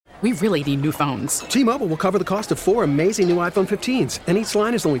We really need new phones. T-Mobile will cover the cost of 4 amazing new iPhone 15s, and each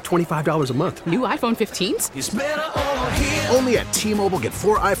line is only $25 a month. New iPhone 15s? It's better over here. Only at T-Mobile, get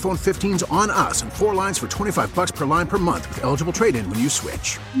 4 iPhone 15s on us and 4 lines for $25 per line per month with eligible trade-in when you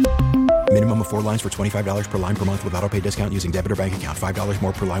switch. Minimum of 4 lines for $25 per line per month with autopay discount using debit or bank account. $5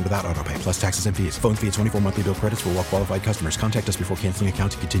 more per line without autopay, plus taxes and fees. Phone fee at 24 monthly bill credits for well-qualified customers. Contact us before canceling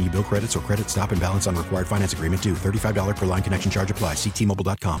account to continue bill credits or credit stop and balance on required finance agreement due. $35 per line connection charge applies. See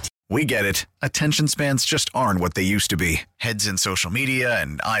T-Mobile.com. We get it. Attention spans just aren't what they used to be. Heads in social media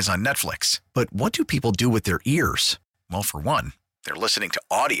and eyes on Netflix. But what do people do with their ears? Well, for one, they're listening to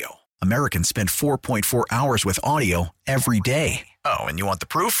audio. Americans spend 4.4 hours with audio every day. Oh, and you want the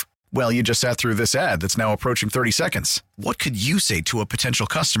proof? Well, you just sat through this ad that's now approaching 30 seconds. What could you say to a potential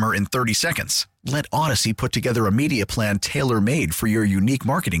customer in 30 seconds? Let Odyssey put together a media plan tailor-made for your unique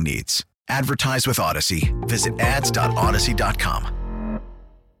marketing needs. Advertise with Odyssey. Visit ads.odyssey.com.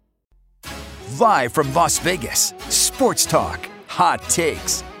 Live from Las Vegas, sports talk, hot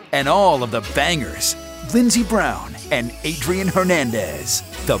takes, and all of the bangers. Lindsey Brown and Adrian Hernandez,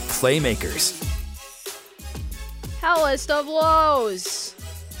 the Playmakers. Hellest of lows,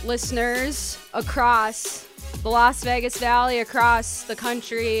 listeners across the Las Vegas Valley, across the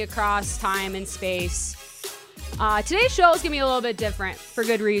country, across time and space. Today's show is going to be a little bit different for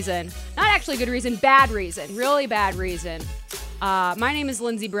good reason. Not actually good reason, bad reason, really bad reason. My name is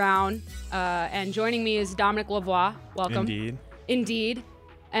Lindsey Brown, and joining me is Dominic Lavoie. Welcome. Indeed.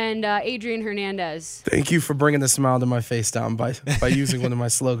 And Adrian Hernandez. Thank you for bringing a smile to my face, Dom, by using one of my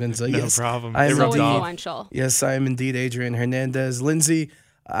slogans. No problem. I am so influential. Yes, I am indeed Adrian Hernandez. Lindsey,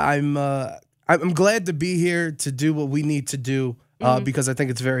 I'm glad to be here to do what we need to do because I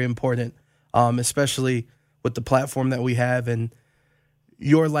think it's very important, especially with the platform that we have and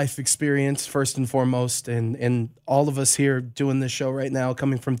your life experience first and foremost, and all of us here doing this show right now,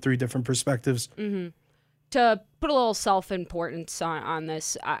 coming from 3 different perspectives. Mm-hmm. To put a little self-importance on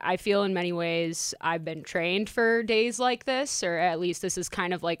this, I feel in many ways I've been trained for days like this, or at least this is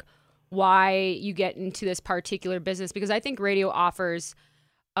kind of like why you get into this particular business, because I think radio offers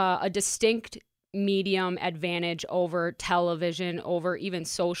a distinct medium advantage over television, over even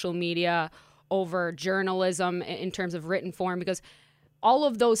social media, over journalism in terms of written form, because all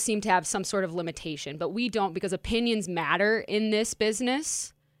of those seem to have some sort of limitation, but we don't, because opinions matter in this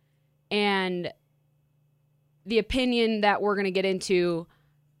business. And the opinion that we're going to get into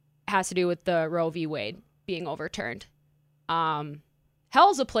has to do with the Roe v. Wade being overturned.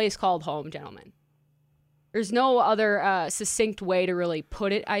 Hell's a place called home, gentlemen. There's no other succinct way to really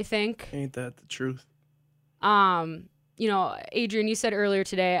put it, I think. Ain't that the truth? You know, Adrian, you said earlier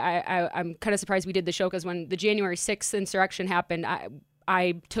today, I'm kind of surprised we did the show, because when the January 6th insurrection happened,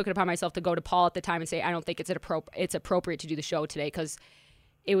 I took it upon myself to go to Paul at the time and say, I don't think it's appropriate to do the show today, because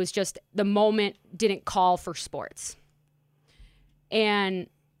it was just the moment didn't call for sports. And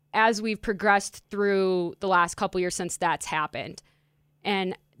as we've progressed through the last couple years since that's happened,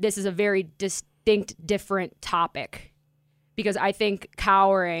 and this is a very distinct, different topic, because I think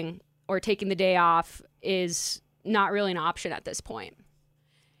cowering or taking the day off is not really an option at this point.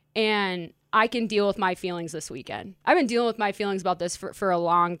 And I can deal with my feelings this weekend. I've been dealing with my feelings about this for a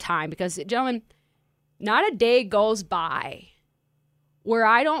long time, because, gentlemen, not a day goes by where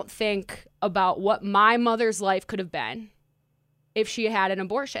I don't think about what my mother's life could have been if she had an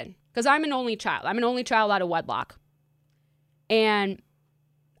abortion. Because I'm an only child. I'm an only child out of wedlock. And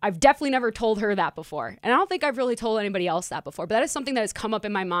I've definitely never told her that before. And I don't think I've really told anybody else that before. But that is something that has come up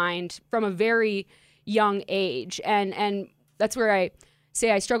in my mind from a very young age. And that's where I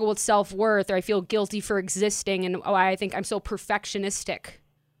say I struggle with self-worth, or I feel guilty for existing, and why I think I'm so perfectionistic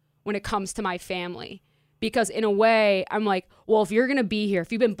when it comes to my family. Because in a way, I'm like, well, if you're going to be here,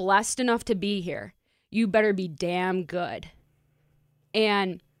 if you've been blessed enough to be here, you better be damn good.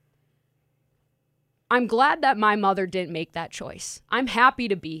 And I'm glad that my mother didn't make that choice. I'm happy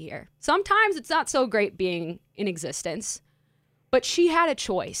to be here. Sometimes it's not so great being in existence, but she had a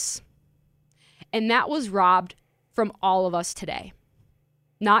choice. And that was robbed from all of us today.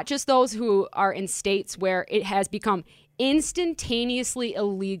 Not just those who are in states where it has become instantaneously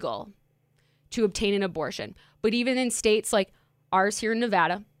illegal to obtain an abortion, but even in states like ours here in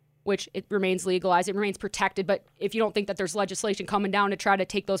Nevada, which it remains legalized, it remains protected, but if you don't think that there's legislation coming down to try to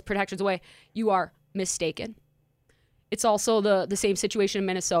take those protections away, you are mistaken. It's also the same situation in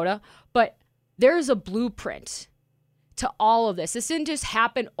Minnesota, but there's a blueprint to all of this. This didn't just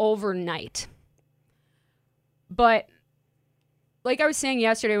happen overnight. But like I was saying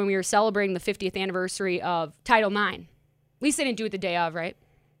yesterday when we were celebrating the 50th anniversary of Title IX, at least they didn't do it the day of, right?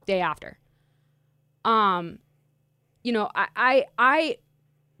 Day after. You know, I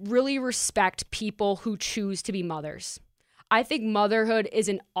really respect people who choose to be mothers. I think motherhood is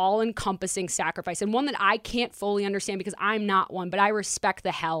an all-encompassing sacrifice, and one that I can't fully understand because I'm not one, but I respect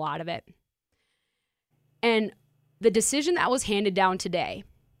the hell out of it. And the decision that was handed down today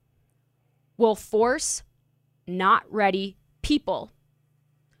will force not ready people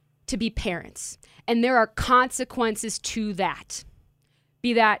to be parents. And there are consequences to that.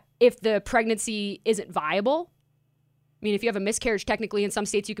 Be that if the pregnancy isn't viable. I mean, if you have a miscarriage, technically in some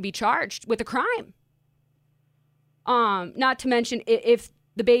states you could be charged with a crime. Not to mention if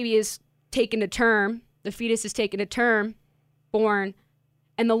the baby is taken to term, the fetus is taken to term, born,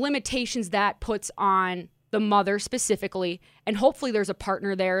 and the limitations that puts on the mother specifically, and hopefully there's a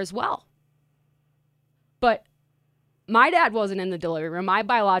partner there as well. But my dad wasn't in the delivery room. My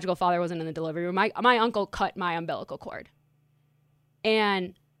biological father wasn't in the delivery room. My uncle cut my umbilical cord.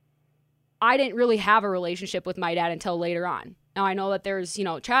 And I didn't really have a relationship with my dad until later on. Now I know that there's,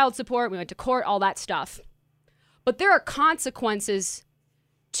 child support, we went to court, all that stuff. But there are consequences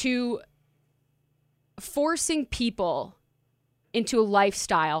to forcing people into a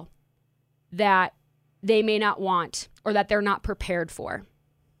lifestyle that they may not want or that they're not prepared for.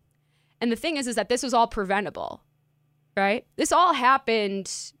 And the thing is that this was all preventable, right? This all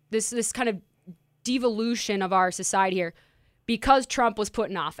happened, this kind of devolution of our society here, because Trump was put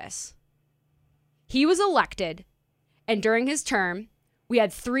in office. He was elected, and during his term, we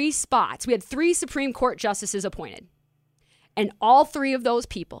had 3 spots. We had 3 Supreme Court justices appointed. And all 3 of those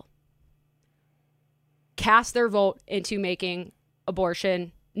people cast their vote into making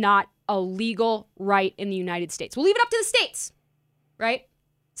abortion not a legal right in the United States. We'll leave it up to the states, right?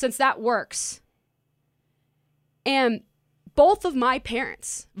 Since that works. And both of my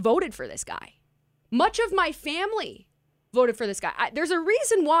parents voted for this guy. Much of my family voted for this guy. There's a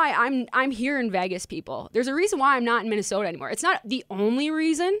reason why I'm here in Vegas, people. There's a reason why I'm not in Minnesota anymore. It's not the only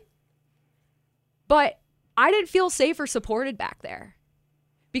reason, but I didn't feel safe or supported back there.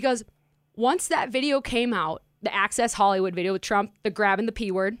 Because once that video came out, the Access Hollywood video with Trump, the grabbing the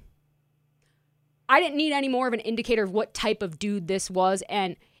P word, I didn't need any more of an indicator of what type of dude this was.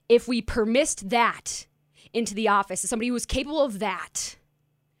 And if we permissed that into the office, as somebody who was capable of that,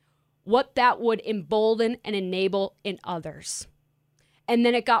 what that would embolden and enable in others. And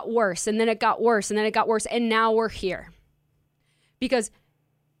then it got worse, and then it got worse, and then it got worse, and now we're here. Because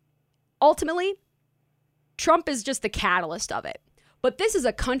ultimately, Trump is just the catalyst of it. But this is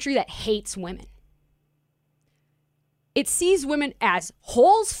a country that hates women. It sees women as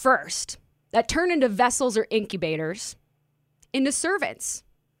holes first that turn into vessels or incubators, into servants.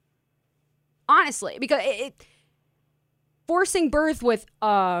 Honestly, because forcing birth with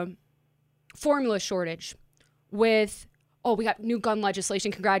formula shortage, with, we got new gun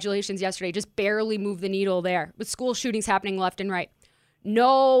legislation, congratulations yesterday, just barely moved the needle there, with school shootings happening left and right.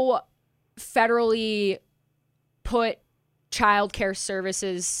 No federally put childcare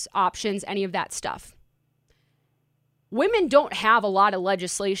services options, any of that stuff. Women don't have a lot of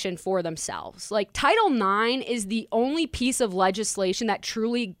legislation for themselves. Like Title IX is the only piece of legislation that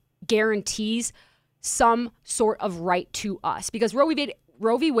truly guarantees some sort of right to us, because Roe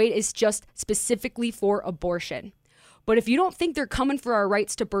v. Wade is just specifically for abortion. But if you don't think they're coming for our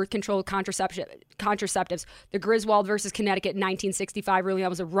rights to birth control contraceptives, the Griswold versus Connecticut in 1965 ruling, that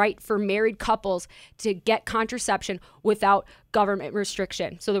was a right for married couples to get contraception without government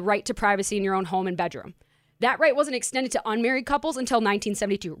restriction. So the right to privacy in your own home and bedroom. That right wasn't extended to unmarried couples until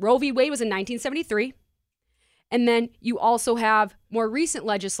 1972. Roe v. Wade was in 1973. And then you also have more recent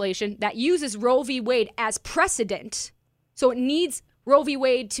legislation that uses Roe v. Wade as precedent. So it needs Roe v.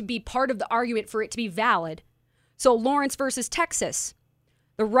 Wade to be part of the argument for it to be valid. So Lawrence versus Texas,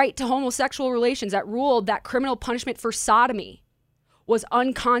 the right to homosexual relations that ruled that criminal punishment for sodomy was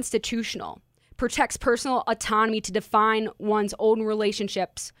unconstitutional, protects personal autonomy to define one's own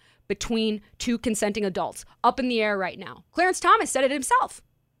relationships between 2 consenting adults. Up in the air right now. Clarence Thomas said it himself,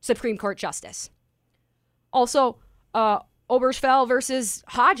 Supreme Court Justice. Also, Obergefell versus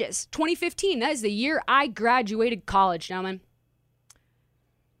Hodges, 2015. That is the year I graduated college, gentlemen.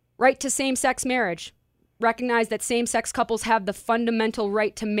 Right to same-sex marriage. Recognize that same-sex couples have the fundamental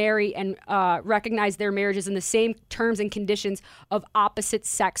right to marry and recognize their marriages in the same terms and conditions of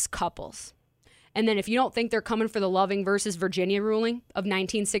opposite-sex couples. And then if you don't think they're coming for the Loving versus Virginia ruling of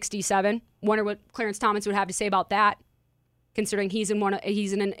 1967, wonder what Clarence Thomas would have to say about that, considering he's in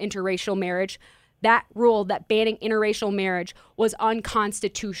an interracial marriage. That rule, that banning interracial marriage, was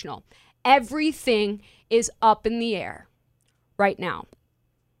unconstitutional. Everything is up in the air right now.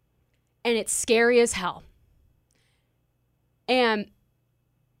 And it's scary as hell. And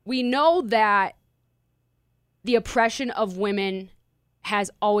we know that the oppression of women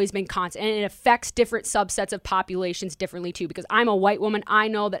has always been constant, and it affects different subsets of populations differently too. Because I'm a white woman, I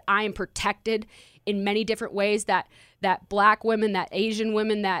know that I am protected in many different ways that black women, that Asian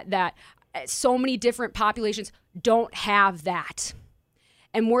women, that so many different populations don't have that.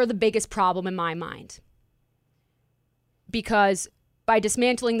 And we're the biggest problem in my mind. Because by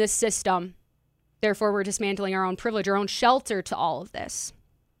dismantling this system, therefore we're dismantling our own privilege, our own shelter to all of this.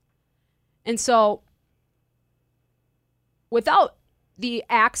 And so without the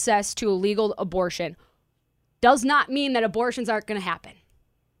access to a legal abortion does not mean that abortions aren't going to happen.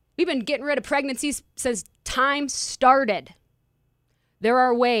 We've been getting rid of pregnancies since time started. There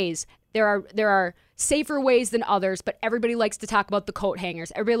are ways. There are safer ways than others, but everybody likes to talk about the coat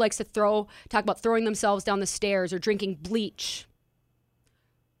hangers. Everybody likes to talk about throwing themselves down the stairs or drinking bleach.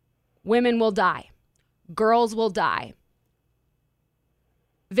 Women will die. Girls will die.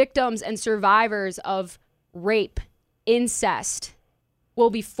 Victims and survivors of rape, incest, will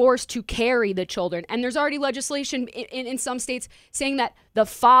be forced to carry the children. And there's already legislation in some states saying that the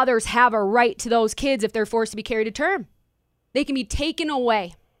fathers have a right to those kids if they're forced to be carried to term. They can be taken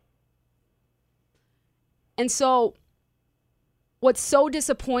away. And so what's so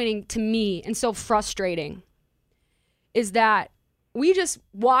disappointing to me and so frustrating is that we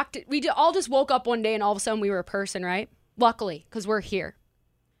all just woke up one day and all of a sudden we were a person, right? Luckily, because we're here.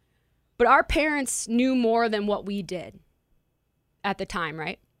 But our parents knew more than what we did at the time,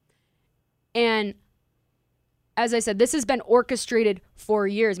 right? And as I said, this has been orchestrated for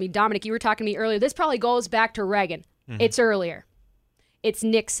years. I mean, Dominic, you were talking to me earlier. This probably goes back to Reagan. Mm-hmm. It's earlier. It's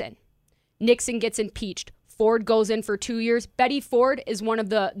Nixon. Nixon gets impeached. Ford goes in for 2 years. Betty Ford is one of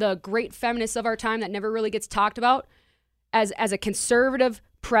the great feminists of our time that never really gets talked about. As a conservative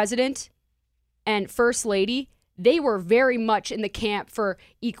president and first lady, they were very much in the camp for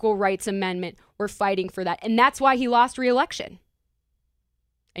equal rights amendment. We're fighting for that. And that's why he lost re-election.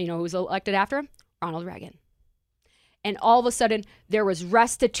 And you know who was elected after him? Ronald Reagan. And all of a sudden, there was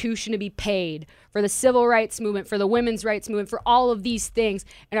restitution to be paid for the civil rights movement, for the women's rights movement, for all of these things,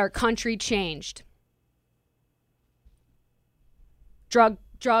 and our country changed. Drug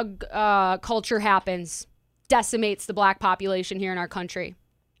culture happens, decimates the black population here in our country.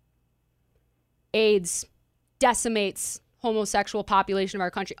 AIDS decimates homosexual population of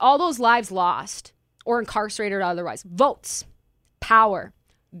our country. All those lives lost or incarcerated or otherwise. Votes, power,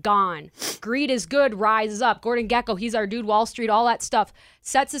 gone. Greed is good, rises up. Gordon Gekko, he's our dude, Wall Street, all that stuff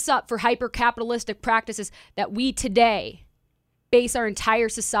sets us up for hyper-capitalistic practices that we today base our entire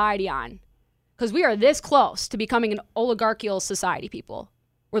society on. Because we are this close to becoming an oligarchical society, people,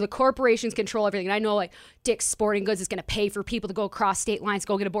 where the corporations control everything. And I know like Dick's Sporting Goods is going to pay for people to go across state lines,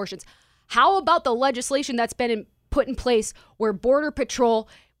 go get abortions. How about the legislation that's been put in place where Border Patrol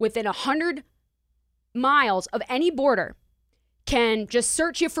within 100 miles of any border can just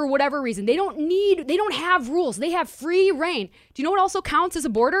search you for whatever reason? They don't have rules. They have free reign. Do you know what also counts as a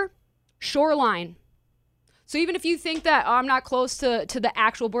border? Shoreline. So even if you think that I'm not close to the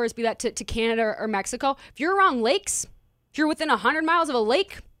actual borders, be that to Canada or Mexico, if you're around lakes, if you're within 100 miles of a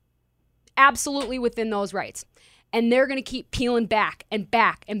lake, absolutely within those rights. And they're going to keep peeling back and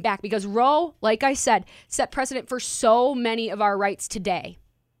back and back because Roe, like I said, set precedent for so many of our rights today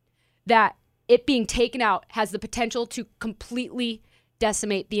that it being taken out has the potential to completely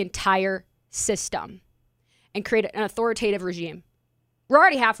decimate the entire system and create an authoritative regime. We're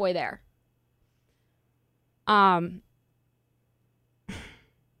already halfway there. I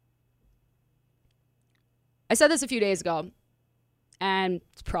said this a few days ago, and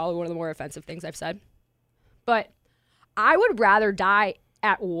it's probably one of the more offensive things I've said, but I would rather die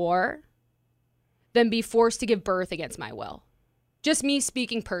at war than be forced to give birth against my will. Just me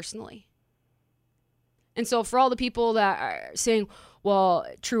speaking personally. And so for all the people that are saying, well,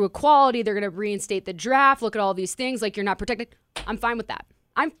 true equality, they're going to reinstate the draft, look at all these things, like you're not protected, I'm fine with that.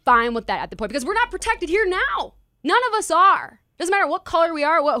 I'm fine with that at the point because we're not protected here now. None of us are. Doesn't matter what color we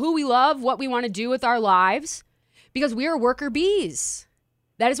are, who we love, what we want to do with our lives, because we are worker bees.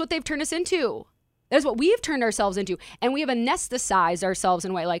 That is what they've turned us into. That is what we have turned ourselves into. And we have anesthetized ourselves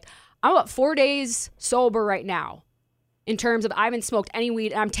in a way. Like, I'm about 4 days sober right now in terms of I haven't smoked any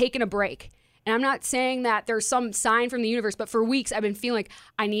weed and I'm taking a break. And I'm not saying that there's some sign from the universe, but for weeks I've been feeling like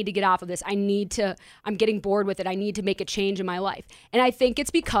I need to get off of this. I'm getting bored with it. I need to make a change in my life. And I think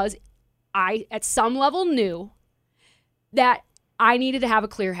it's because I, at some level, knew that I needed to have a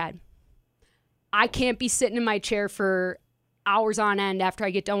clear head. I can't be sitting in my chair for hours on end after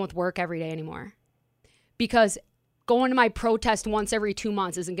I get done with work every day anymore. Because going to my protest once every 2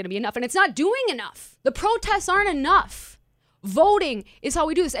 months isn't going to be enough. And it's not doing enough. The protests aren't enough. Voting is how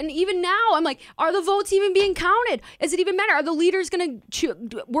we do this. And even now, I'm like, are the votes even being counted? Does it even matter? Are the leaders going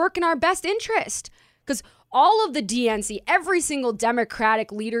to work in our best interest? Because all of the DNC, every single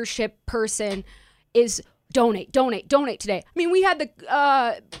Democratic leadership person is donate today. I mean, we had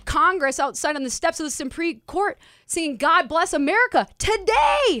the Congress outside on the steps of the Supreme Court singing God Bless America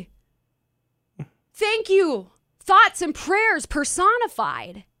today. Thank you. Thoughts and prayers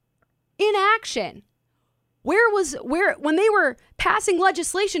personified in action. When they were passing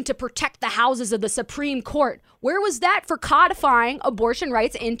legislation to protect the houses of the Supreme Court, where was that for codifying abortion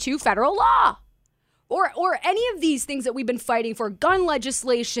rights into federal law? Or any of these things that we've been fighting for, gun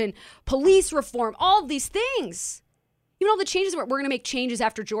legislation, police reform, all of these things. You know, the changes, we're going to make changes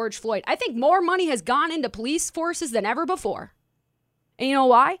after George Floyd. I think more money has gone into police forces than ever before. And you know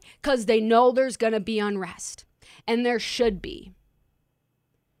why? Because they know there's going to be unrest. And there should be.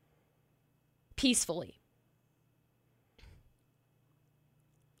 Peacefully.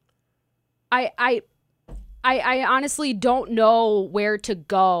 I honestly don't know where to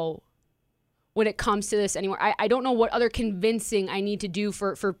go when it comes to this anymore. I don't know what other convincing I need to do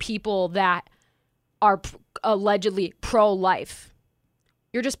for people that are allegedly pro-life.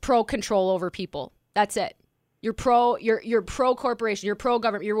 You're just pro-control over people. That's it. You're pro-corporation. You're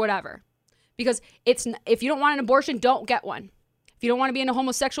pro-government. You're whatever. Because if you don't want an abortion, don't get one. If you don't want to be in a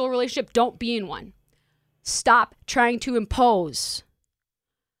homosexual relationship, don't be in one. Stop trying to impose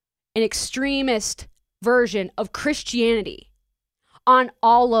an extremist version of Christianity on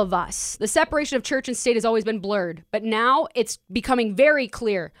all of us. The separation of church and state has always been blurred, but now it's becoming very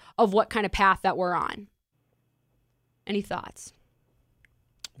clear of what kind of path that we're on. Any thoughts?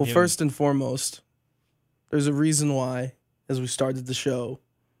 Well, first and foremost, there's a reason why, as we started the show,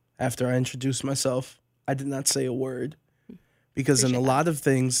 after I introduced myself, I did not say a word. Because in a lot of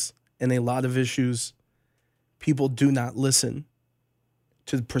things, in a lot of issues, people do not listen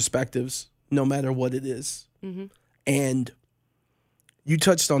to the perspectives, no matter what it is. Mm-hmm. And you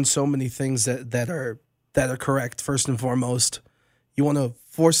touched on so many things that are correct. First and foremost, you want to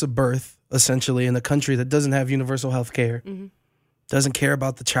force a birth, essentially, in a country that doesn't have universal health care, doesn't care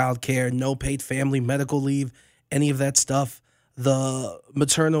about the child care, no paid family, medical leave, any of that stuff. The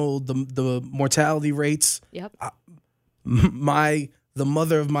maternal, the mortality rates. Yep. The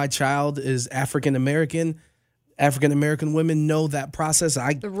mother of my child is African American. African American women know that process.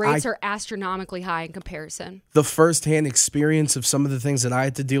 The rates are astronomically high in comparison. The firsthand experience of some of the things that I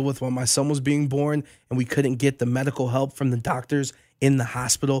had to deal with when my son was being born and we couldn't get the medical help from the doctors in the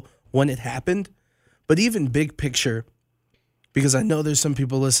hospital when it happened. But even big picture, because I know there's some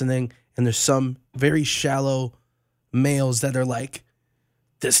people listening and there's some very shallow males that are like,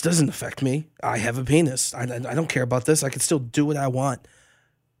 this doesn't affect me. I have a penis. I don't care about this. I can still do what I want.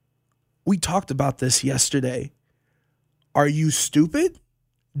 We talked about this yesterday. Are you stupid?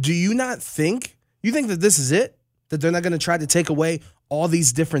 Do you not think? You think that this is it? That they're not going to try to take away all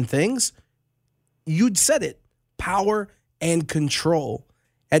these different things? You'd said it. Power and control.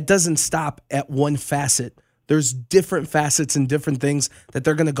 It doesn't stop at one facet. There's different facets and different things that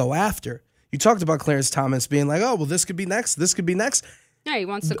they're going to go after. You talked about Clarence Thomas being like, oh, well, this could be next. This could be next. Yeah, he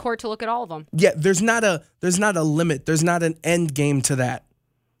wants the court to look at all of them. Yeah, there's not a limit. There's not an end game to that.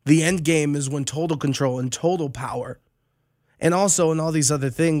 The end game is when total control and total power. And also in all these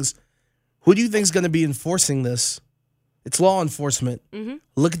other things, who do you think is going to be enforcing this? It's law enforcement. Mm-hmm.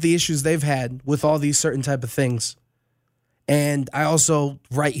 Look at the issues they've had with all these certain type of things. And I also,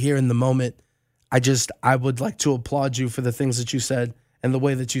 right here in the moment, I would like to applaud you for the things that you said and the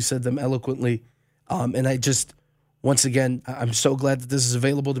way that you said them eloquently. Once again, I'm so glad that this is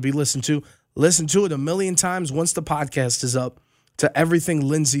available to be listened to. Listen to it a million times once the podcast is up, to everything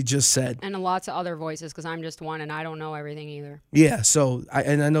Lindsay just said. And lots of other voices, because I'm just one and I don't know everything either. Yeah, so I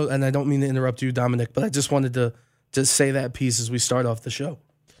don't mean to interrupt you, Dominic, but I just wanted to just say that piece as we start off the show.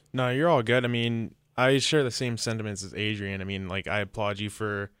 No, you're all good. I mean, I share the same sentiments as Adrian. I mean, like, I applaud you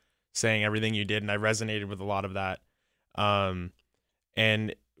for saying everything you did, and I resonated with a lot of that.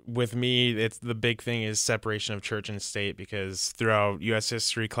 And with me, it's the big thing is separation of church and state, because throughout U.S.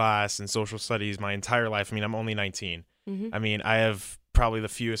 history class and social studies my entire life, I mean, I'm only 19. Mm-hmm. I mean, I have probably the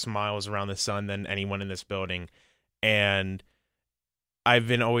fewest miles around the sun than anyone in this building. And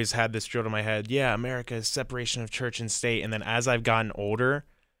I've always had this drilled in my head, yeah, America is separation of church and state. And then as I've gotten older,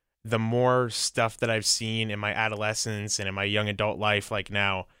 the more stuff that I've seen in my adolescence and in my young adult life, like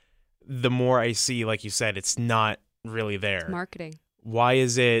now, the more I see, like you said, it's not really there. It's marketing. Why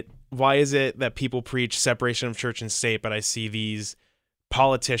is it that people preach separation of church and state, but I see these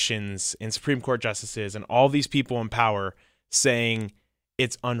politicians and Supreme Court justices and all these people in power saying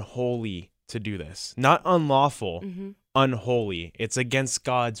it's unholy to do this? Not unlawful, unholy. It's against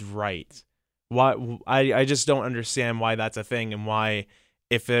God's right. Why? I just don't understand why that's a thing, and why,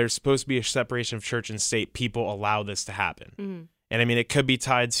 if there's supposed to be a separation of church and state, people allow this to happen. Mm-hmm. And I mean, it could be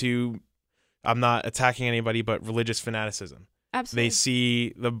tied to, I'm not attacking anybody, but religious fanaticism. Absolutely. They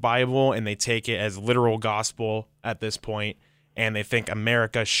see the Bible and they take it as literal gospel at this point, and they think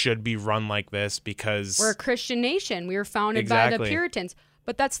America should be run like this because we're a Christian nation. We were founded by the Puritans.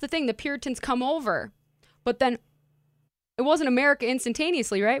 But that's the thing. The Puritans come over. But then it wasn't America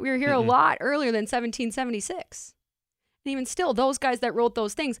instantaneously, right? We were here a lot earlier than 1776. And even still, those guys that wrote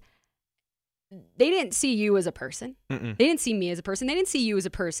those things, they didn't see you as a person. They didn't see me as a person. They didn't see you as a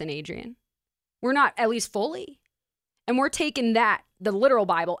person, Adrian. We're not, at least fully. And we're taking that, the literal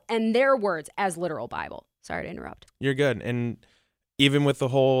Bible, and their words as literal Bible. Sorry to interrupt. You're good. And even with the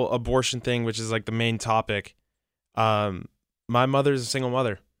whole abortion thing, which is like the main topic, my mother's a single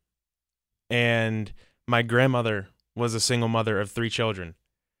mother. And my grandmother was a single mother of 3 children.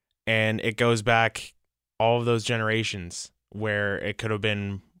 And it goes back all of those generations where it could have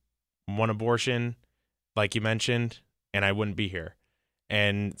been one abortion, like you mentioned, and I wouldn't be here.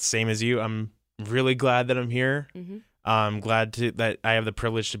 And same as you, I'm really glad that I'm here. I'm glad that I have the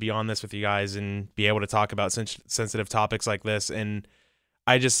privilege to be on this with you guys and be able to talk about sensitive topics like this. And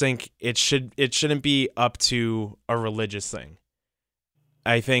I just think it shouldn't be up to a religious thing.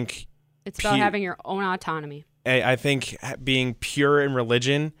 I think it's about having your own autonomy. I think being pure in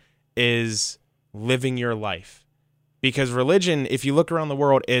religion is living your life. Because religion, if you look around the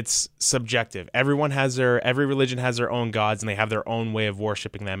world, it's subjective. Every religion has their own gods, and they have their own way of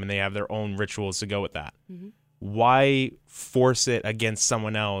worshiping them, and they have their own rituals to go with that. Why force it against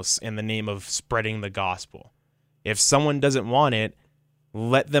someone else in the name of spreading the gospel? If someone doesn't want it,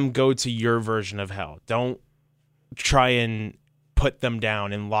 let them go to your version of hell. Don't try and put them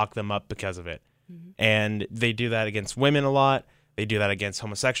down and lock them up because of it. And they do that against women a lot. They do that against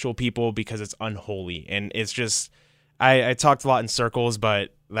homosexual people because it's unholy. And it's just, I talked a lot in circles,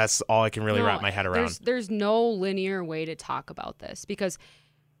 but that's all I can really wrap my head around. There's no linear way to talk about this because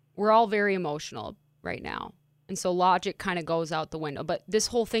we're all very emotional right now. And so logic kind of goes out the window. But this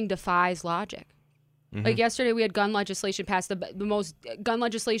whole thing defies logic. Like yesterday we had gun legislation passed, the most gun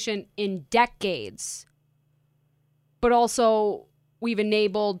legislation in decades. But also we've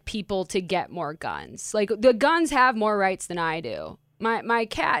enabled people to get more guns. Like the guns have more rights than I do. My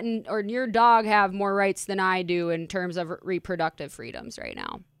cat or your dog have more rights than I do in terms of reproductive freedoms right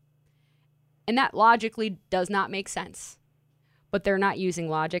now. And that logically does not make sense. But they're not using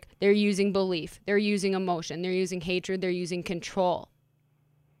logic. They're using belief. They're using emotion. They're using hatred. They're using control.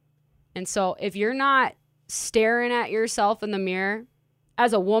 And so if you're not staring at yourself in the mirror,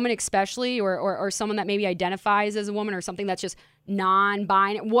 as a woman especially, or someone that maybe identifies as a woman or something that's just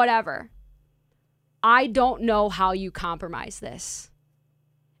non-binary, whatever, I don't know how you compromise this.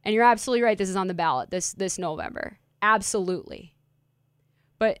 And you're absolutely right. This is on the ballot this November. Absolutely.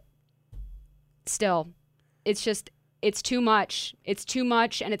 But still, it's too much. It's too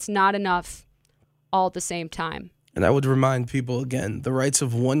much, and it's not enough all at the same time. And I would remind people again, the rights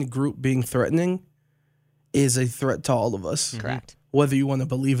of one group being threatening is a threat to all of us. Correct. Whether you want to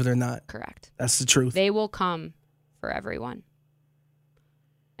believe it or not. Correct. That's the truth. They will come for everyone.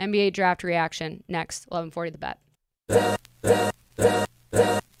 NBA draft reaction next, 11:40 The Bet.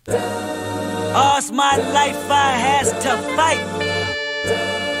 All's my life I has to fight.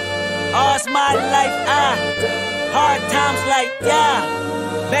 All's my life hard times like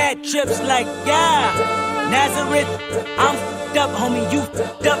bad trips like Nazareth, I'm f***ed up, homie, you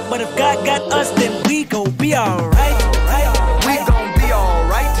f***ed up. But if God got us, then we gon' be alright. We gon' be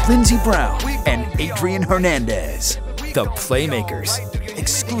alright. Lindsey Brown and Adrian Hernandez, the Playmakers,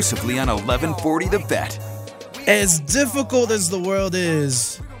 exclusively on 1140 The Bet. As difficult as the world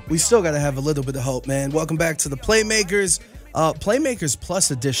is, we still got to have a little bit of hope, man. Welcome back to the Playmakers. Playmakers Plus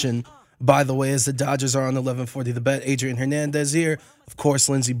edition, by the way, as the Dodgers are on 1140 The Bet. Adrian Hernandez here. Of course,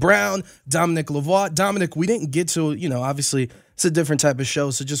 Lindsey Brown, Dominic Lavoie. Dominic, we didn't get to, obviously it's a different type of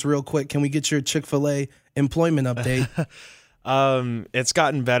show. So just real quick, can we get your Chick-fil-A employment update? It's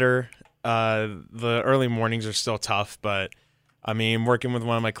gotten better. The early mornings are still tough, but I mean, working with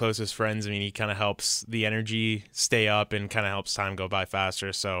one of my closest friends, he kind of helps the energy stay up and kind of helps time go by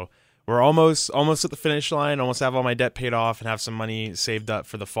faster. So we're almost at the finish line, almost have all my debt paid off and have some money saved up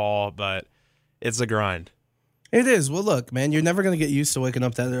for the fall, but it's a grind. It is. Well, look, man, you're never going to get used to waking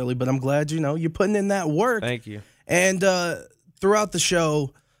up that early, but I'm glad, you're putting in that work. Thank you. And throughout the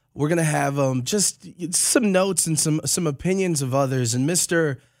show, we're going to have just some notes and some opinions of others. And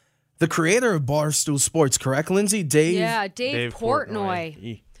the creator of Barstool Sports, correct, Lindsey? Dave? Yeah, Dave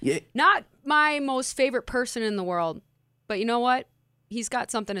Portnoy. Yeah. Not my most favorite person in the world. But you know what? He's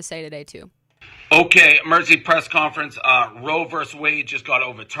got something to say today, too. Okay, emergency press conference. Roe versus Wade just got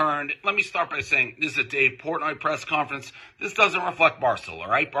overturned. Let me start by saying this is a Dave Portnoy press conference. This doesn't reflect Barstool, all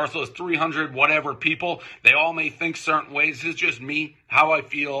right? Barstool is 300 whatever people. They all may think certain ways. This is just me, how I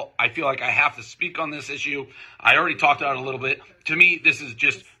feel. I feel like I have to speak on this issue. I already talked about it a little bit. To me, this is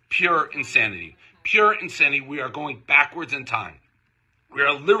just pure insanity. Pure insanity. We are going backwards in time. We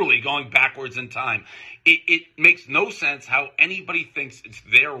are literally going backwards in time. It makes no sense how anybody thinks it's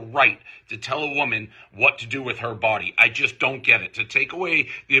their right to tell a woman what to do with her body. I just don't get it. To take away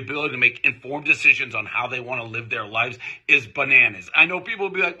the ability to make informed decisions on how they want to live their lives is bananas. I know people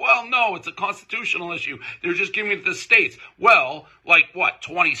will be like, well, no, it's a constitutional issue. They're just giving it to the states. Well, like what,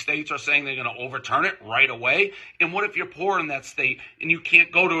 20 states are saying they're going to overturn it right away? And what if you're poor in that state and you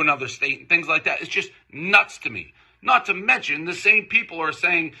can't go to another state and things like that? It's just nuts to me. Not to mention, the same people are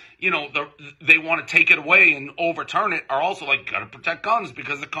saying, they want to take it away and overturn it are also like, got to protect guns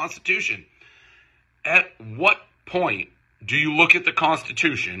because of the Constitution. At what point do you look at the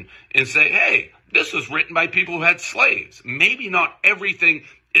Constitution and say, hey, this was written by people who had slaves? Maybe not everything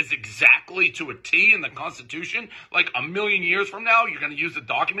is exactly to a T in the Constitution. Like a million years from now, you're going to use the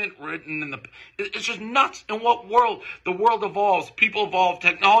document written in the... It's just nuts. In what world? The world evolves. People evolve.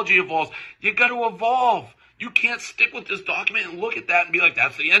 Technology evolves. You got to evolve. You can't stick with this document and look at that and be like,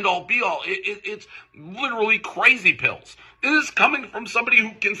 that's the end-all, be-all. It's literally crazy pills. This is coming from somebody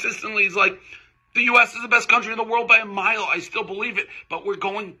who consistently is like, the U.S. is the best country in the world by a mile. I still believe it. But we're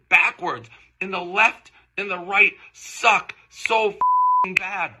going backwards. And the left and the right suck so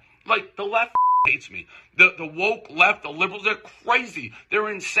bad. Like, the left hates me. The woke left, the liberals, they're crazy. They're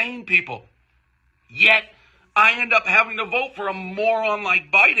insane people. Yet, I end up having to vote for a moron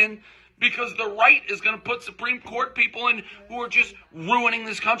like Biden because the right is going to put Supreme Court people in who are just ruining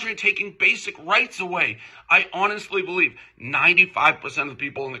this country and taking basic rights away. I honestly believe 95% of the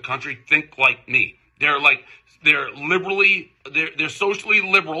people in the country think like me. They're socially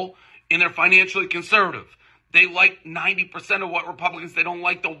liberal and they're financially conservative. They like 90% of what Republicans, they don't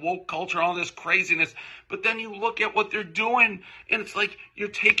like the woke culture, all this craziness. But then you look at what they're doing and it's like you're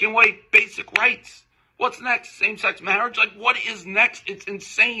taking away basic rights. What's next? Same-sex marriage? Like, what is next? It's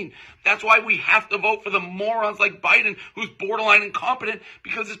insane. That's why we have to vote for the morons like Biden, who's borderline incompetent,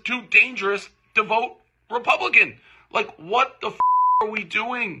 because it's too dangerous to vote Republican. Like, what the are we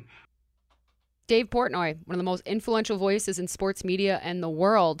doing? Dave Portnoy, one of the most influential voices in sports media and the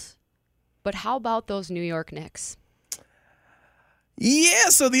world. But how about those New York Knicks? Yeah,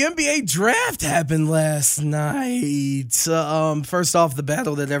 so the NBA draft happened last night. First off, the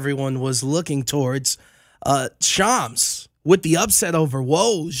battle that everyone was looking towards. Shams with the upset over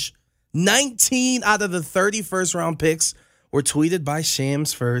Woj. 19 out of the 30 first-round picks were tweeted by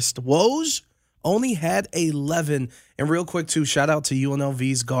Shams first. Woj only had 11. And real quick, too, shout out to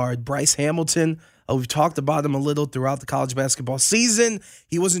UNLV's guard, Bryce Hamilton. We've talked about him a little throughout the college basketball season.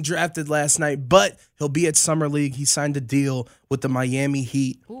 He wasn't drafted last night, but he'll be at Summer League. He signed a deal with the Miami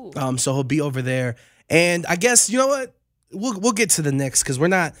Heat, so he'll be over there. And I guess, you know what? We'll get to the Knicks because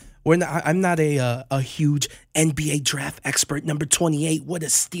I'm not a huge NBA draft expert. Number 28, what a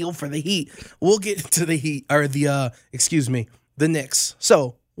steal for the Heat. We'll get to the Heat or the Knicks.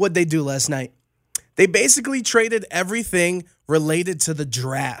 So what'd they do last night? They basically traded everything related to the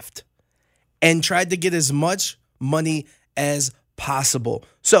draft and tried to get as much money as possible.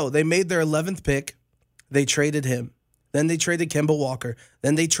 So they made their 11th pick. They traded him. Then they traded Kemba Walker.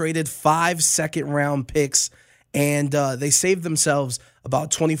 Then they traded 5 second-round picks, and they saved themselves about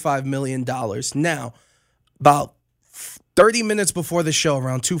 $25 million. Now, about 30 minutes before the show,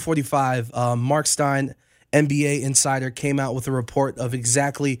 around 2:45, Mark Stein, NBA insider, came out with a report of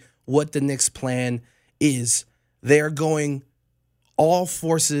exactly what the Knicks' plan is. They are going all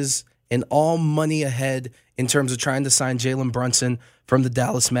forces and all money ahead in terms of trying to sign Jalen Brunson from the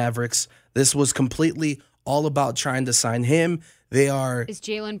Dallas Mavericks. This was completely all about trying to sign him. Is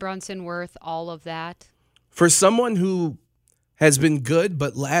Jalen Brunson worth all of that? For someone who has been good,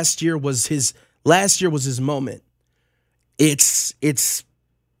 but last year was his moment. It's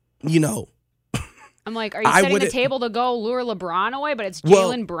I'm like, are you setting the table to go lure LeBron away? But it's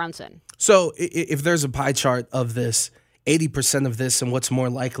Jalen Brunson. So if there's a pie chart of this, 80% of this and what's more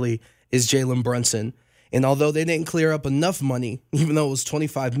likely is Jalen Brunson. And although they didn't clear up enough money, even though it was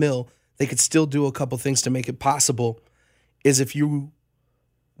 $25 million, they could still do a couple things to make it possible. Is if you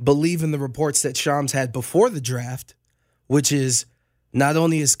believe in the reports that Shams had before the draft, which is not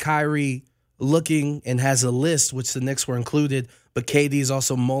only is Kyrie looking and has a list, which the Knicks were included, but KD is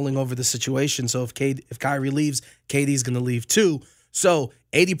also mulling over the situation. So if Kyrie leaves, KD's going to leave too. So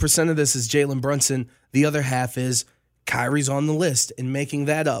 80% of this is Jalen Brunson. The other half is Kyrie's on the list and making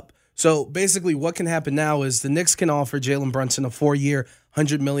that up. So basically what can happen now is the Knicks can offer Jalen Brunson a 4-year,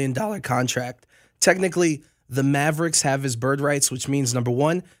 $100 million contract. Technically, the Mavericks have his bird rights, which means, number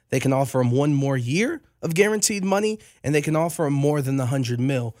one, they can offer him 1 more year of guaranteed money, and they can offer him more than the $100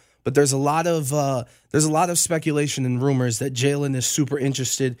 million. But there's a lot of speculation and rumors that Jalen is super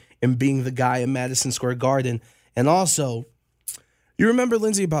interested in being the guy in Madison Square Garden. And also, you remember,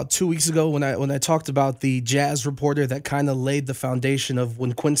 Lindsay, about 2 weeks ago when I talked about the Jazz reporter that kind of laid the foundation of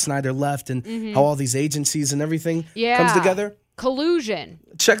when Quinn Snyder left and how all these agencies and everything comes together? Collusion.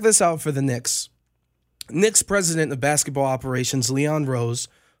 Check this out for the Knicks. Knicks president of basketball operations, Leon Rose,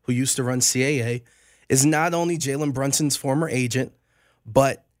 who used to run CAA, is not only Jalen Brunson's former agent,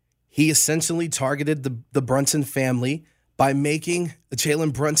 but he essentially targeted the Brunson family by making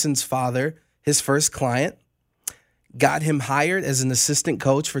Jalen Brunson's father his first client, got him hired as an assistant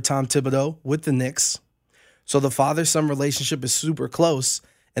coach for Tom Thibodeau with the Knicks. So the father-son relationship is super close.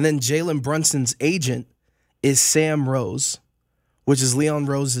 And then Jalen Brunson's agent is Sam Rose, which is Leon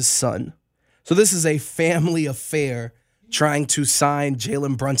Rose's son. So this is a family affair trying to sign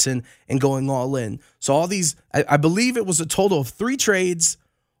Jalen Brunson and going all in. So all these, I believe it was a total of 3 trades,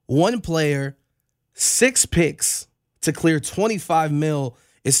 1 player, 6 picks to clear $25 million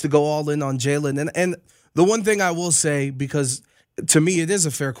is to go all in on Jalen. And the one thing I will say, because to me it is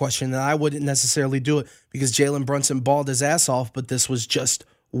a fair question, and I wouldn't necessarily do it because Jalen Brunson balled his ass off, but this was just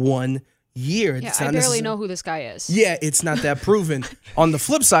 1 year. Yeah, I barely know who this guy is. Yeah, it's not that proven. On the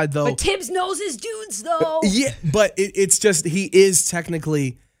flip side, though. But Tibbs knows his dudes, though. Yeah, but it's just he is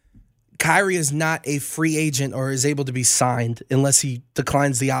technically, Kyrie is not a free agent or is able to be signed unless he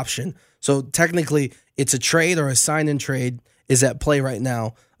declines the option. So technically, it's a trade or a sign-in trade is at play right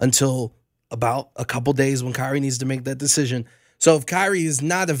now until about a couple days when Kyrie needs to make that decision. So if Kyrie is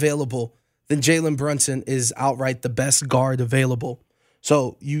not available, then Jalen Brunson is outright the best guard available.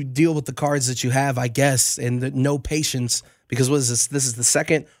 So you deal with the cards that you have, I guess, and no patience, because what is this? This is the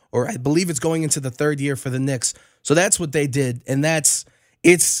second, or I believe it's going into the 3rd year for the Knicks. So that's what they did, and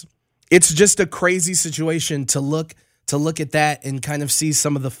it's just a crazy situation to look at that and kind of see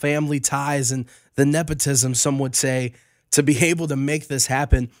some of the family ties and the nepotism, some would say, to be able to make this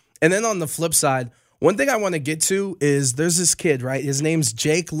happen. And then on the flip side, one thing I want to get to is there's this kid, right? His name's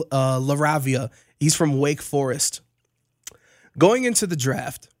Jake LaRavia. He's from Wake Forest. Going into the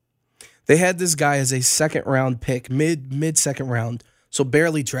draft, they had this guy as a 2nd-round pick, mid-second round, so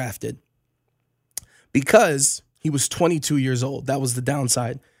barely drafted. Because he was 22 years old. That was the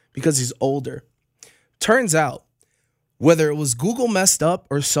downside, because he's older. Turns out, whether it was Google messed up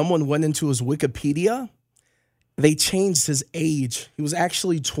or someone went into his Wikipedia, they changed his age. He was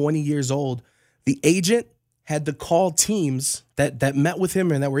actually 20 years old. The agent had to call teams that met with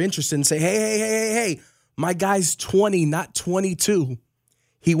him and that were interested and say, hey, my guy's 20, not 22.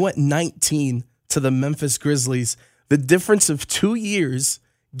 He went 19 to the Memphis Grizzlies. The difference of 2 years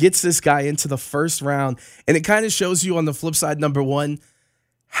gets this guy into the 1st round. And it kind of shows you on the flip side, number one,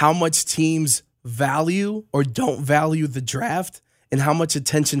 how much teams value or don't value the draft and how much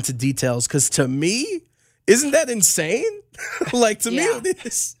attention to details. Because to me, isn't that insane? Like, to me, it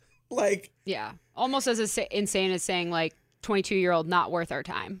is. Like, yeah, almost as insane as saying, like, 22-year-old not worth our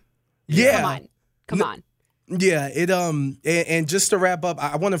time. Yeah. Come on. Yeah, and just to wrap up,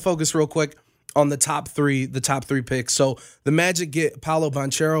 I want to focus real quick on the top three picks. So the Magic get Paolo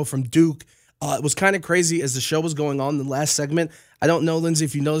Banchero from Duke. It was kind of crazy as the show was going on, the last segment. I don't know, Lindsay,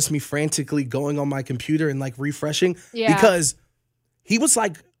 if you noticed me frantically going on my computer and like refreshing. Yeah. Because he was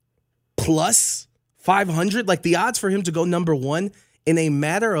like plus 500. Like the odds for him to go number 1 in a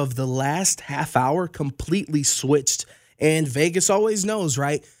matter of the last half hour completely switched. And Vegas always knows,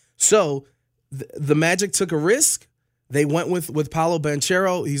 right? So the Magic took a risk. They went with Paolo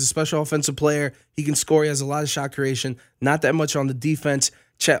Banchero. He's a special offensive player. He can score. He has a lot of shot creation. Not that much on the defense.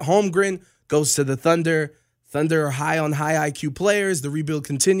 Chet Holmgren goes to the Thunder. Thunder are high on high IQ players. The rebuild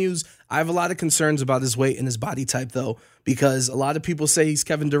continues. I have a lot of concerns about his weight and his body type, though, because a lot of people say he's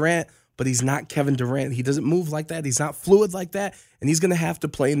Kevin Durant, but he's not Kevin Durant. He doesn't move like that. He's not fluid like that. And he's going to have to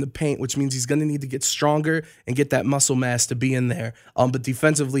play in the paint, which means he's going to need to get stronger and get that muscle mass to be in there. But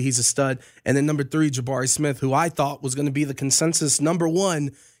defensively, he's a stud. And then number 3, Jabari Smith, who I thought was going to be the consensus number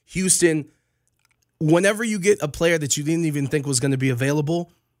 1. Houston, whenever you get a player that you didn't even think was going to be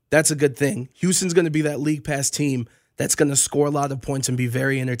available, that's a good thing. Houston's going to be that league pass team that's going to score a lot of points and be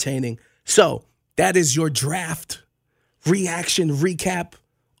very entertaining. So that is your draft reaction, recap,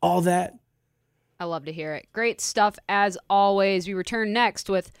 all that. I love to hear it. Great stuff as always. We return next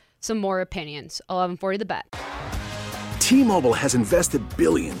with some more opinions. 1140 The Bet. T-Mobile has invested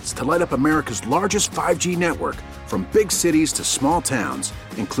billions to light up America's largest 5G network, from big cities to small towns,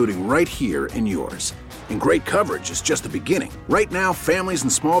 including right here in yours. And great coverage is just the beginning. Right now, families and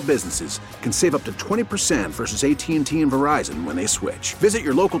small businesses can save up to 20% versus AT&T and Verizon when they switch. Visit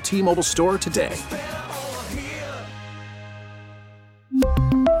your local T-Mobile store today.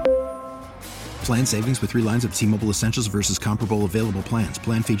 Plan savings with 3 lines of T-Mobile Essentials versus comparable available plans.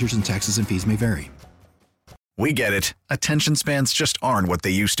 Plan features and taxes and fees may vary. We get it. Attention spans just aren't what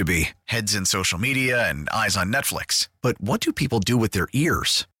they used to be. Heads in social media and eyes on Netflix. But what do people do with their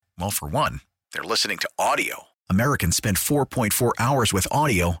ears? Well, for one, they're listening to audio. Americans spend 4.4 hours with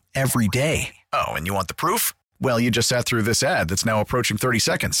audio every day. Oh, and you want the proof? Well, you just sat through this ad that's now approaching 30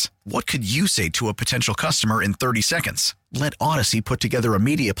 seconds. What could you say to a potential customer in 30 seconds? Let Odyssey put together a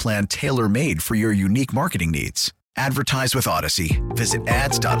media plan tailor-made for your unique marketing needs. Advertise with Odyssey. Visit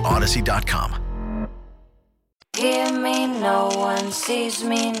ads.odyssey.com. Hear me, no one sees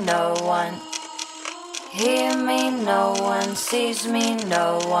me, no one. Hear me, no one sees me,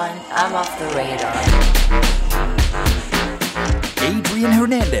 no one. I'm off the radar. Adrian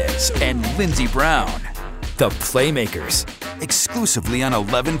Hernandez and Lindsey Brown, the Playmakers, exclusively on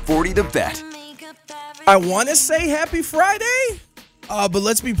 1140 The Bet. I want to say happy Friday, but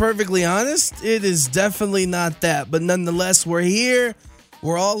let's be perfectly honest, it is definitely not that. But nonetheless, we're here.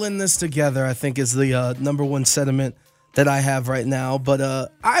 We're all in this together, I think is the number one sentiment that I have right now. But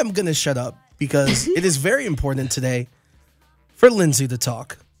I'm going to shut up because it is very important today for Lindsey to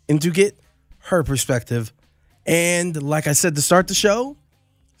talk and to get her perspective. And like I said to start the show,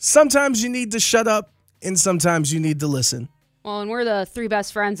 sometimes you need to shut up and sometimes you need to listen. Well, and we're the 3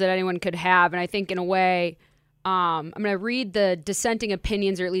 best friends that anyone could have. And I think in a way, I'm going to read the dissenting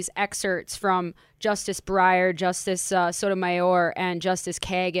opinions, or at least excerpts from Justice Breyer, Justice Sotomayor, and Justice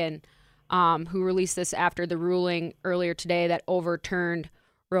Kagan, who released this after the ruling earlier today that overturned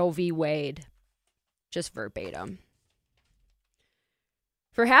Roe v. Wade. Just verbatim.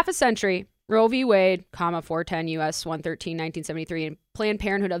 For half a century, Roe v. Wade, 410 U.S. 113, 1973, and Planned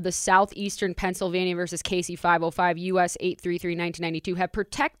Parenthood of the Southeastern Pennsylvania versus Casey 505 U.S. 833, 1992 have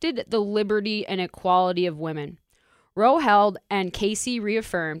protected the liberty and equality of women. Roe held and Casey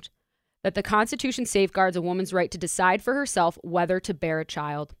reaffirmed that the Constitution safeguards a woman's right to decide for herself whether to bear a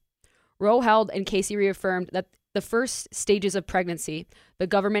child. Roe held and Casey reaffirmed that the first stages of pregnancy, the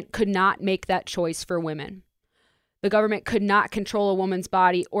government could not make that choice for women. The government could not control a woman's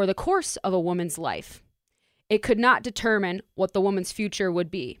body or the course of a woman's life. It could not determine what the woman's future would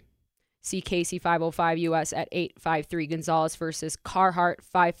be. See Casey 505 U.S. at 853, Gonzalez versus Carhart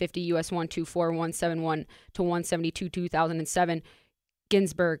 550 U.S. 124, 171 to 172, 2007,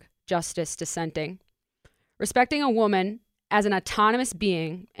 Ginsburg, Justice dissenting. Respecting a woman as an autonomous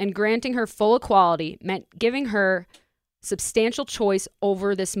being and granting her full equality meant giving her substantial choice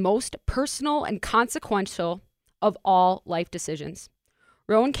over this most personal and consequential of all life decisions.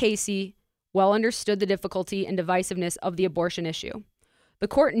 Roe and Casey well understood the difficulty and divisiveness of the abortion issue. The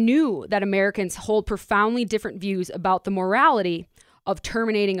court knew that Americans hold profoundly different views about the morality of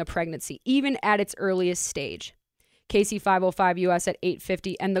terminating a pregnancy, even at its earliest stage. Casey 505 U.S. at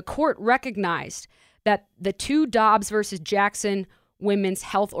 850, and the court recognized that the 2 Dobbs versus Jackson Women's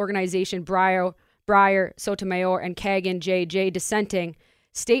Health Organization, Breyer, Sotomayor, and Kagan, J.J. dissenting,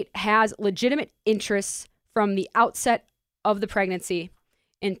 state has legitimate interests from the outset of the pregnancy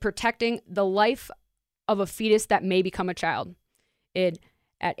in protecting the life of a fetus that may become a child. At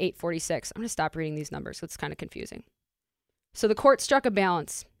 846. I'm going to stop reading these numbers. It's kind of confusing. So the court struck a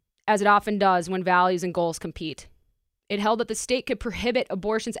balance, as it often does when values and goals compete. It held that the state could prohibit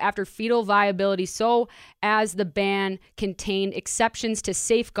abortions after fetal viability so as the ban contained exceptions to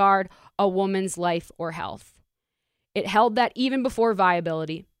safeguard a woman's life or health. It held that even before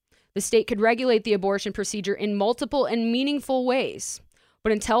viability, the state could regulate the abortion procedure in multiple and meaningful ways.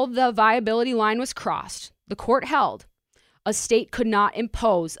 But until the viability line was crossed, the court held a state could not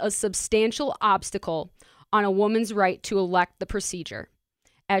impose a substantial obstacle on a woman's right to elect the procedure,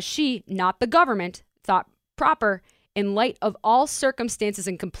 as she, not the government, thought proper in light of all circumstances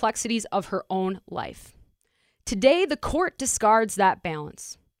and complexities of her own life. Today, the court discards that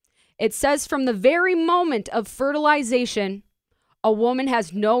balance. It says from the very moment of fertilization, a woman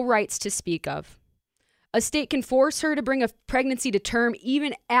has no rights to speak of. A state can force her to bring a pregnancy to term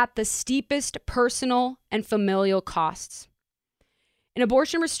even at the steepest personal and familial costs. An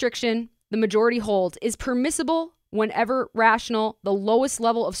abortion restriction, the majority holds, is permissible whenever rational, the lowest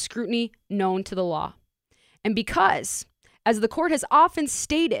level of scrutiny known to the law. And because, as the court has often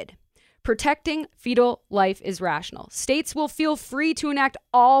stated, protecting fetal life is rational, states will feel free to enact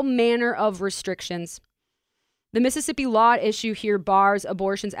all manner of restrictions. The Mississippi law at issue here bars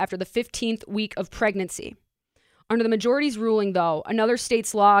abortions after the 15th week of pregnancy. Under the majority's ruling, though, another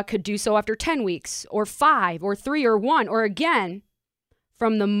state's law could do so after 10 weeks, or 5, or 3, or 1, or again,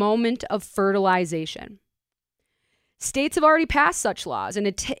 from the moment of fertilization. States have already passed such laws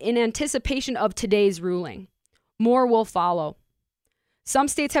in anticipation of today's ruling. More will follow. Some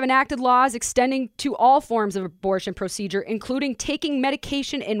states have enacted laws extending to all forms of abortion procedure, including taking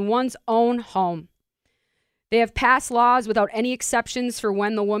medication in one's own home. They have passed laws without any exceptions for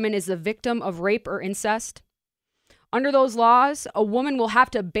when the woman is the victim of rape or incest. Under those laws, a woman will have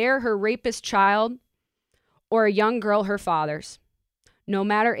to bear her rapist child or a young girl her father's, no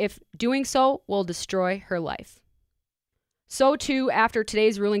matter if doing so will destroy her life. So too, after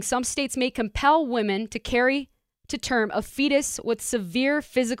today's ruling, some states may compel women to carry to term a fetus with severe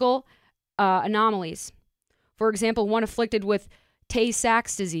physical anomalies. For example, one afflicted with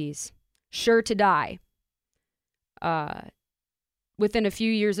Tay-Sachs disease, sure to die within a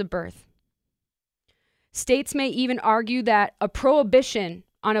few years of birth. States may even argue that a prohibition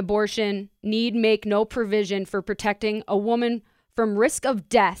on abortion need make no provision for protecting a woman from risk of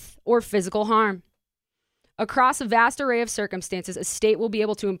death or physical harm. Across a vast array of circumstances, a state will be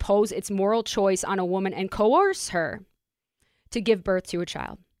able to impose its moral choice on a woman and coerce her to give birth to a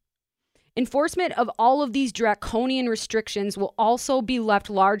child. Enforcement of all of these draconian restrictions will also be left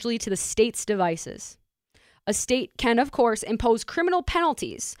largely to the state's devices. A state can, of course, impose criminal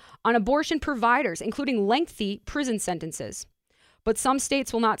penalties on abortion providers, including lengthy prison sentences. But some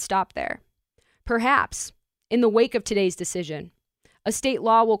states will not stop there. Perhaps, in the wake of today's decision, a state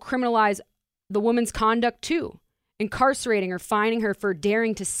law will criminalize the woman's conduct too, incarcerating or fining her for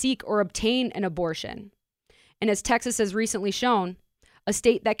daring to seek or obtain an abortion. And as Texas has recently shown, a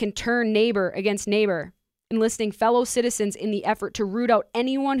state that can turn neighbor against neighbor, enlisting fellow citizens in the effort to root out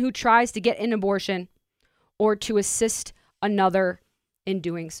anyone who tries to get an abortion or to assist another in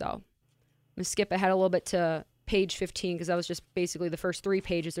doing so. I'm going to skip ahead a little bit to page 15 because that was just basically the first 3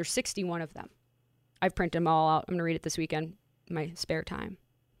 pages. There's 61 of them. I've printed them all out. I'm going to read it this weekend in my spare time.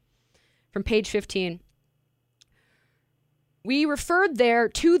 From page 15, we referred there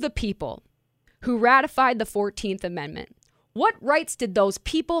to the people who ratified the 14th Amendment. What rights did those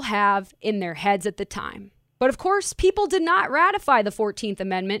people have in their heads at the time? But of course, people did not ratify the 14th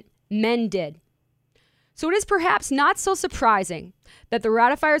Amendment. Men did. So it is perhaps not so surprising that the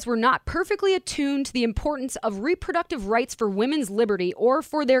ratifiers were not perfectly attuned to the importance of reproductive rights for women's liberty or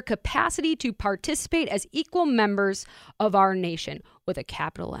for their capacity to participate as equal members of our nation, with a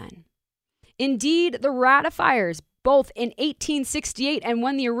capital N. Indeed, the ratifiers, both in 1868 and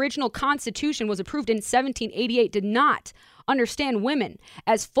when the original Constitution was approved in 1788, did not understand women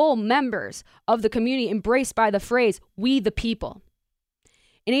as full members of the community embraced by the phrase, "we the people."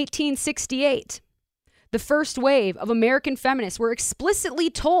 In 1868, the first wave of American feminists were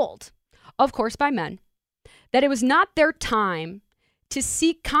explicitly told, of course by men, that it was not their time to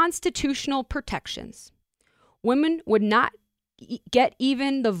seek constitutional protections. Women would not get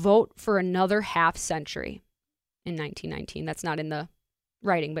even the vote for another half century in 1919. That's not in the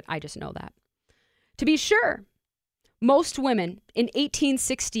writing, but I just know that. To be sure, most women in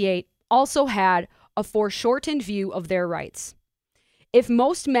 1868 also had a foreshortened view of their rights. If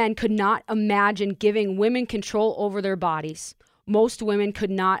most men could not imagine giving women control over their bodies, most women could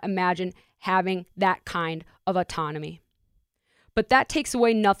not imagine having that kind of autonomy. But that takes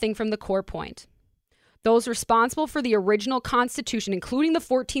away nothing from the core point. Those responsible for the original Constitution, including the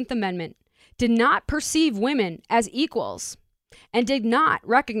 14th Amendment, did not perceive women as equals and did not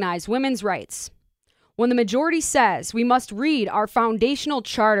recognize women's rights. When the majority says we must read our foundational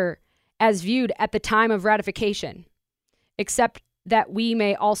charter as viewed at the time of ratification, except that we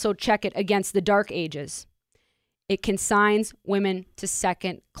may also check it against the Dark Ages, it consigns women to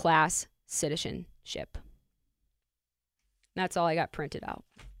second-class citizenship. That's all I got printed out.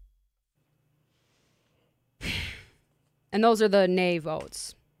 And those are the nay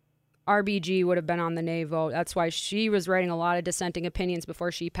votes. RBG would have been on the nay vote. That's why she was writing a lot of dissenting opinions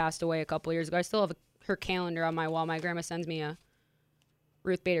before she passed away a couple years ago. I still have her calendar on my wall. My grandma sends me a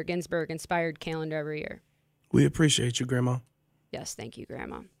Ruth Bader Ginsburg inspired calendar every year. We appreciate you, Grandma. Yes, thank you,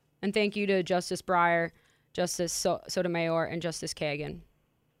 Grandma. And thank you to Justice Breyer, Justice Sotomayor, and Justice Kagan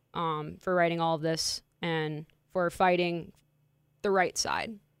for writing all of this and for fighting the right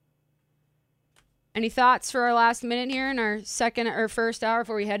side. Any thoughts for our last minute here in our first hour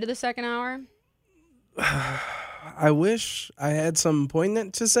before we head to the second hour? I wish I had something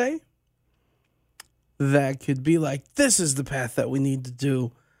poignant to say that could be like, this is the path that we need to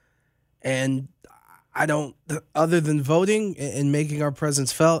do. And I don't, other than voting and making our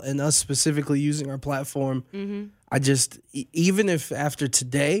presence felt and us specifically using our platform, I just, even if after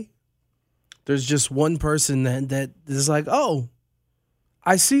today, there's just one person that is like, oh,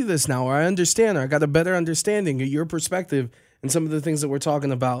 I see this now, or I understand, or I got a better understanding of your perspective and some of the things that we're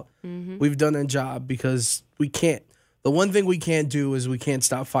talking about. We've done our job, because we can't, the one thing we can't do is we can't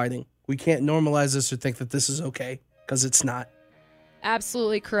stop fighting. We can't normalize this or think that this is okay, because it's not.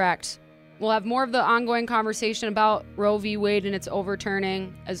 Absolutely correct. We'll have more of the ongoing conversation about Roe v. Wade and its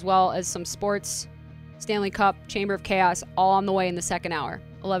overturning, as well as some sports, Stanley Cup, Chamber of Chaos, all on the way in the second hour.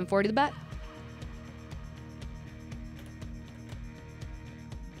 11:40 The Bet.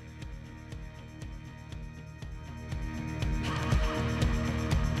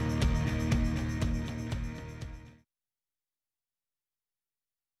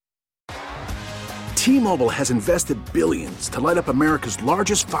 T-Mobile has invested billions to light up America's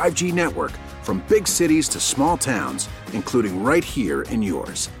largest 5G network, from big cities to small towns, including right here in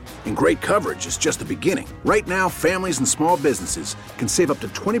yours. And great coverage is just the beginning. Right now, families and small businesses can save up to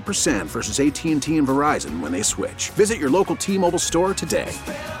 20% versus AT&T and Verizon when they switch. Visit your local T-Mobile store today.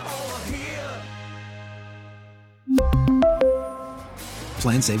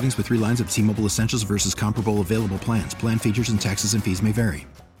 Plan savings with 3 lines of T-Mobile Essentials versus comparable available plans. Plan features and taxes and fees may vary.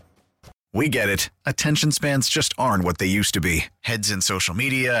 We get it. Attention spans just aren't what they used to be. Heads in social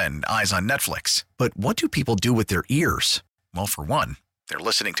media and eyes on Netflix. But what do people do with their ears? Well, for one, they're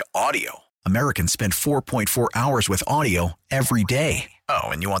listening to audio. Americans spend 4.4 hours with audio every day. Oh,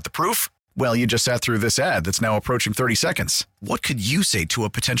 and you want the proof? Well, you just sat through this ad that's now approaching 30 seconds. What could you say to a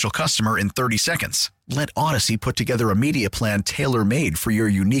potential customer in 30 seconds? Let Odyssey put together a media plan tailor-made for your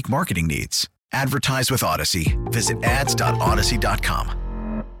unique marketing needs. Advertise with Odyssey. Visit ads.odyssey.com.